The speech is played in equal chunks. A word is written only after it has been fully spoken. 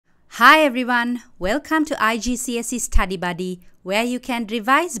Hi everyone, welcome to IGCSE Study Buddy, where you can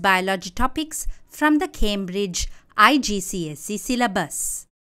revise biology topics from the Cambridge IGCSE syllabus.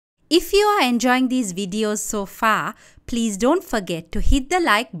 If you are enjoying these videos so far, please don't forget to hit the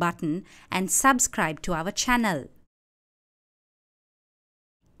like button and subscribe to our channel.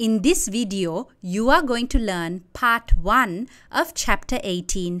 In this video, you are going to learn part 1 of chapter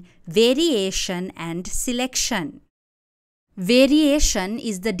 18, Variation and Selection. Variation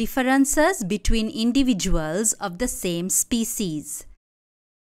is the differences between individuals of the same species.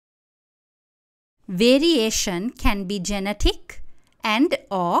 Variation can be genetic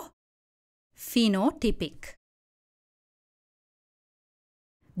and/or phenotypic.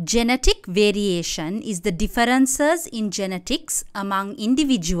 Genetic variation is the differences in genetics among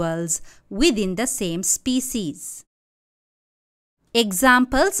individuals within the same species.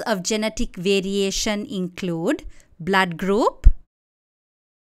 Examples of genetic variation include blood group,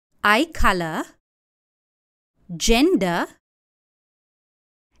 eye color, gender,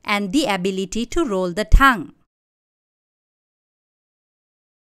 and the ability to roll the tongue.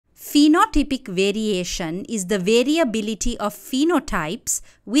 Phenotypic variation is the variability of phenotypes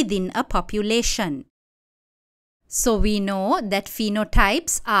within a population. So we know that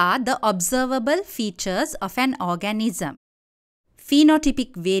phenotypes are the observable features of an organism.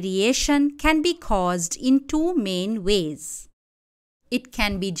 Phenotypic variation can be caused in two main ways. It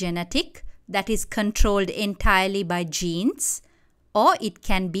can be genetic, that is controlled entirely by genes, or it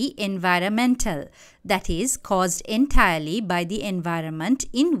can be environmental, that is caused entirely by the environment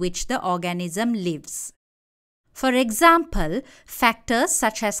in which the organism lives. For example, factors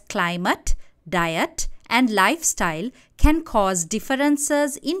such as climate, diet, and lifestyle can cause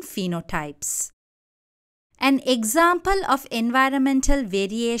differences in phenotypes. An example of environmental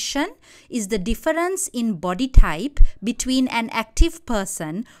variation is the difference in body type between an active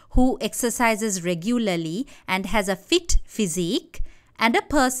person who exercises regularly and has a fit physique and a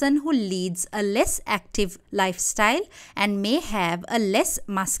person who leads a less active lifestyle and may have a less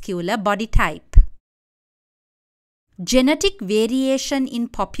muscular body type. Genetic variation in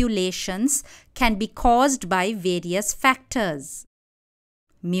populations can be caused by various factors: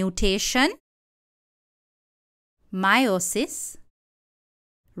 mutation, meiosis,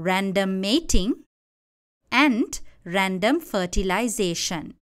 random mating, and random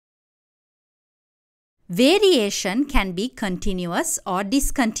fertilization. Variation can be continuous or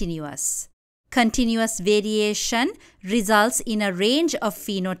discontinuous. Continuous variation results in a range of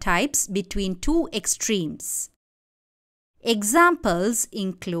phenotypes between two extremes. Examples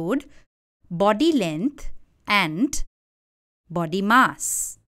include body length and body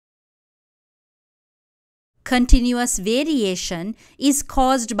mass. Continuous variation is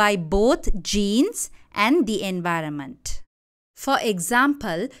caused by both genes and the environment. For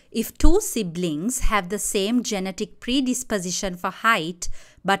example, if two siblings have the same genetic predisposition for height,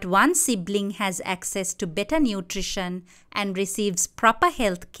 but one sibling has access to better nutrition and receives proper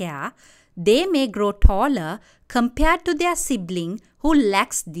health care, they may grow taller compared to their sibling who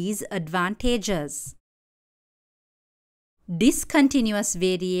lacks these advantages. Discontinuous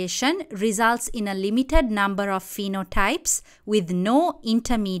variation results in a limited number of phenotypes with no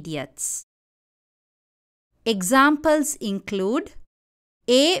intermediates. Examples include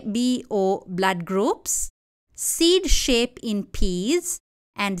A-B-O blood groups, seed shape in peas,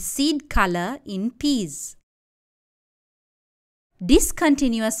 and seed color in peas.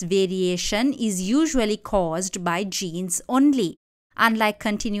 Discontinuous variation is usually caused by genes only, unlike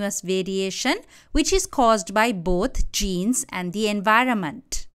continuous variation, which is caused by both genes and the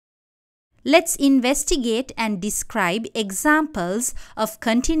environment. Let's investigate and describe examples of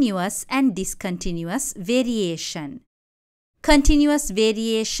continuous and discontinuous variation. Continuous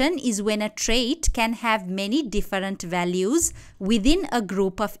variation is when a trait can have many different values within a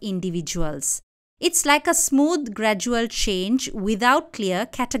group of individuals. It's like a smooth, gradual change without clear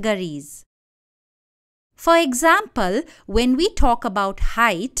categories. For example, when we talk about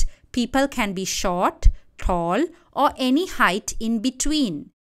height, people can be short, tall, or any height in between.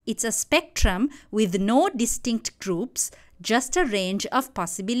 It's a spectrum with no distinct groups, just a range of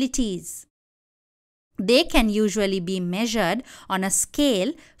possibilities. They can usually be measured on a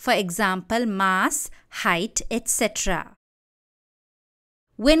scale, for example, mass, height, etc.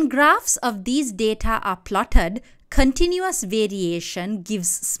 When graphs of these data are plotted, continuous variation gives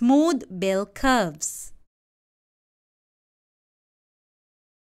smooth bell curves.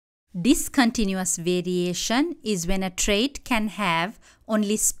 Discontinuous variation is when a trait can have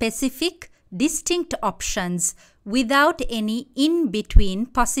only specific, distinct options without any in-between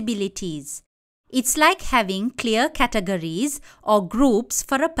possibilities. It's like having clear categories or groups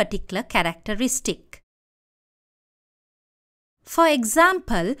for a particular characteristic. For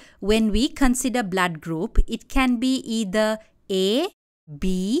example, when we consider blood group, it can be either A,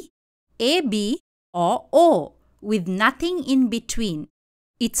 B, AB or O with nothing in between.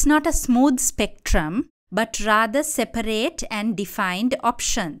 It's not a smooth spectrum, but rather separate and defined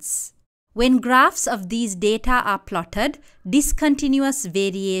options. When graphs of these data are plotted, discontinuous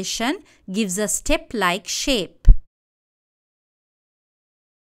variation gives a step-like shape.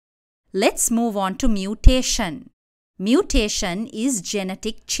 Let's move on to mutation. Mutation is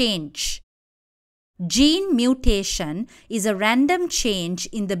genetic change. Gene mutation is a random change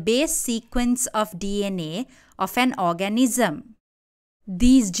in the base sequence of DNA of an organism.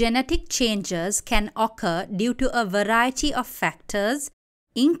 These genetic changes can occur due to a variety of factors,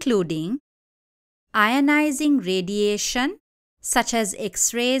 including ionizing radiation, such as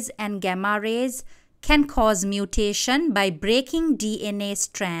X-rays and gamma rays, can cause mutation by breaking DNA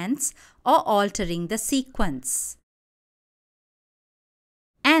strands or altering the sequence.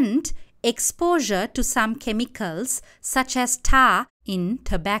 And exposure to some chemicals such as tar in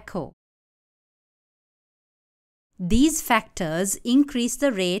tobacco. These factors increase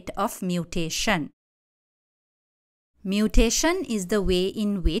the rate of mutation. Mutation is the way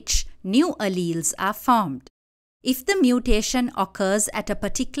in which new alleles are formed. If the mutation occurs at a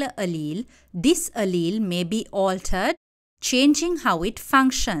particular allele, this allele may be altered, changing how it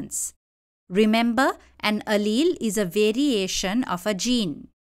functions. Remember, an allele is a variation of a gene.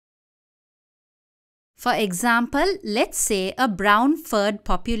 For example, let's say a brown-furred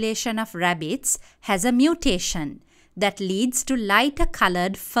population of rabbits has a mutation that leads to lighter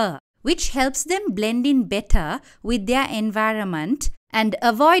colored fur, which helps them blend in better with their environment and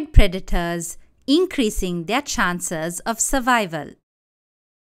avoid predators, increasing their chances of survival.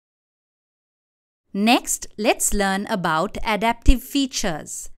 Next, let's learn about adaptive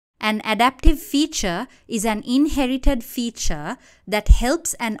features. An adaptive feature is an inherited feature that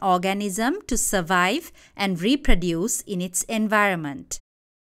helps an organism to survive and reproduce in its environment.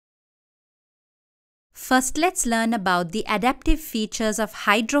 First, let's learn about the adaptive features of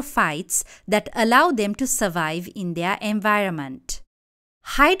hydrophytes that allow them to survive in their environment.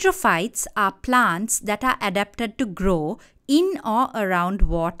 Hydrophytes are plants that are adapted to grow in or around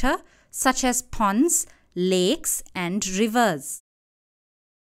water, such as ponds, lakes, and rivers.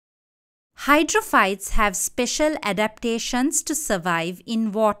 Hydrophytes have special adaptations to survive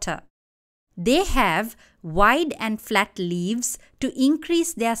in water. They have wide and flat leaves to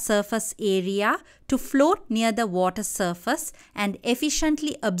increase their surface area to float near the water surface and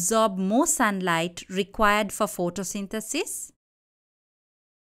efficiently absorb more sunlight required for photosynthesis.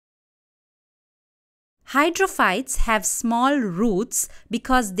 Hydrophytes have small roots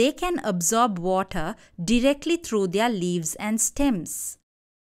because they can absorb water directly through their leaves and stems.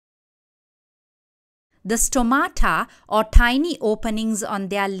 The stomata, or tiny openings on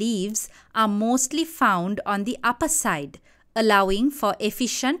their leaves, are mostly found on the upper side, allowing for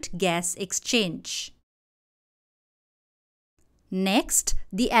efficient gas exchange. Next,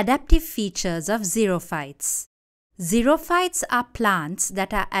 the adaptive features of xerophytes. Xerophytes are plants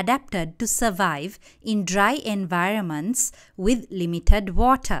that are adapted to survive in dry environments with limited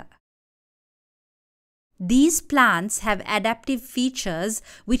water. These plants have adaptive features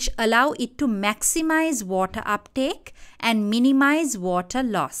which allow it to maximize water uptake and minimize water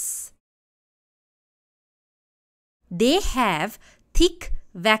loss. They have thick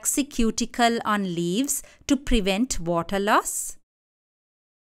waxy cuticle on leaves to prevent water loss.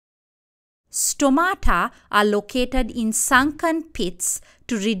 Stomata are located in sunken pits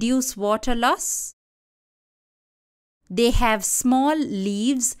to reduce water loss. They have small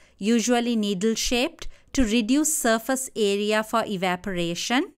leaves, usually needle-shaped, to reduce surface area for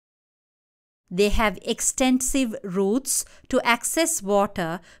evaporation. They have extensive roots to access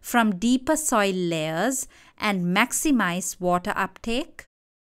water from deeper soil layers and maximize water uptake.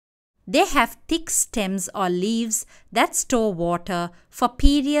 They have thick stems or leaves that store water for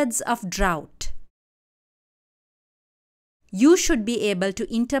periods of drought. You should be able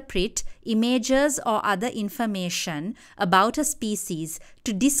to interpret images or other information about a species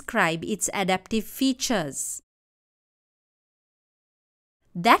to describe its adaptive features.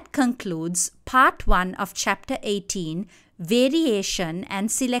 That concludes Part 1 of Chapter 18, Variation and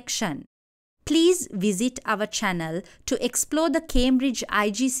Selection. Please visit our channel to explore the Cambridge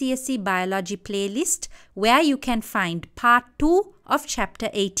IGCSE Biology playlist, where you can find Part 2 of Chapter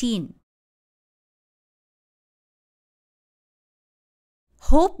 18.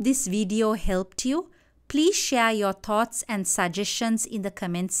 Hope this video helped you. Please share your thoughts and suggestions in the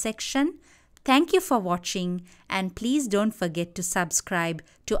comments section. Thank you for watching, and please don't forget to subscribe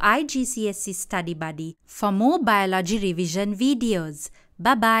to IGCSE Study Buddy for more biology revision videos.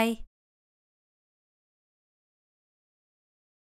 Bye-bye.